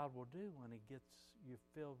what God will do when He gets you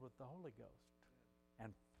filled with the Holy Ghost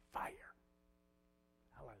and fire.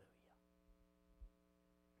 Hallelujah.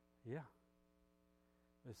 Yeah.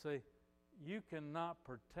 You see, you cannot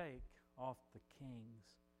partake off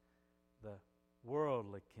the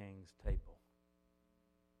worldly king's table.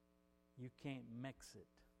 You can't mix it.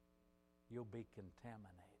 You'll be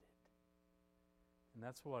contaminated. And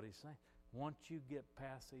that's what He's saying. Once you get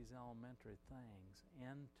past these elementary things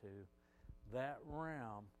into that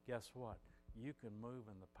realm, guess what? You can move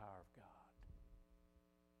in the power of God.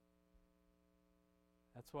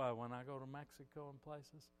 That's why when I go to Mexico and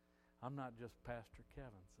places, I'm not just Pastor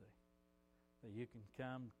Kevin, see. That you can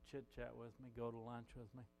come chit-chat with me, go to lunch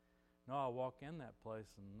with me. No, I walk in that place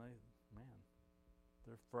and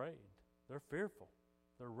they're afraid. They're fearful.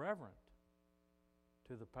 They're reverent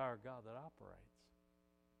to the power of God that operates.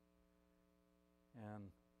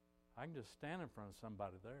 And I can just stand in front of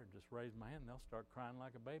somebody there and just raise my hand and they'll start crying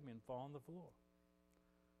like a baby and fall on the floor.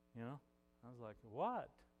 You know? I was like, what?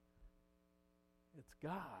 It's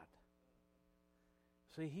God.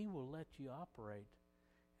 See, He will let you operate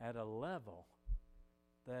at a level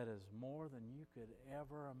that is more than you could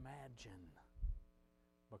ever imagine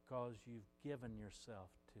because you've given yourself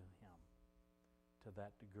to Him to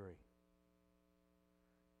that degree.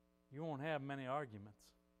 You won't have many arguments.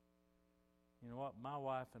 You know what? My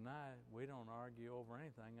wife and I, we don't argue over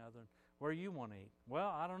anything other than where you want to eat. Well,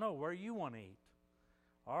 I don't know where you want to eat.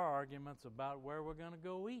 Our argument's about where we're going to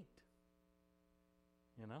go eat.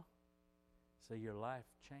 You know? So your life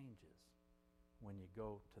changes when you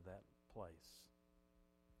go to that place.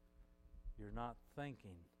 You're not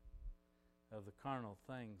thinking of the carnal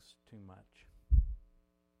things too much.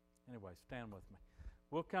 Anyway, stand with me.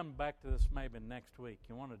 We'll come back to this maybe next week.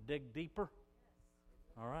 You want to dig deeper?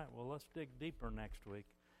 All right, well, let's dig deeper next week.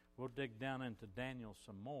 We'll dig down into Daniel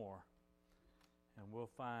some more, and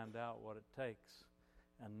we'll find out what it takes.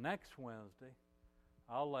 And next Wednesday,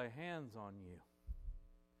 I'll lay hands on you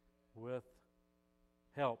with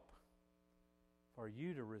help for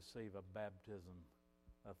you to receive a baptism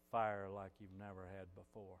of fire like you've never had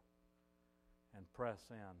before and press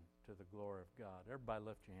in to the glory of God. Everybody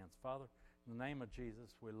lift your hands. Father, in the name of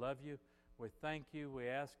Jesus, we love you. We thank you. We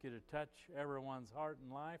ask you to touch everyone's heart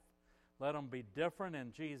and life. Let them be different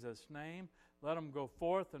in Jesus' name. Let them go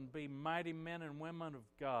forth and be mighty men and women of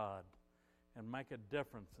God and make a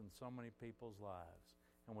difference in so many people's lives.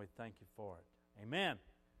 And we thank you for it. Amen.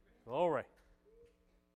 Glory.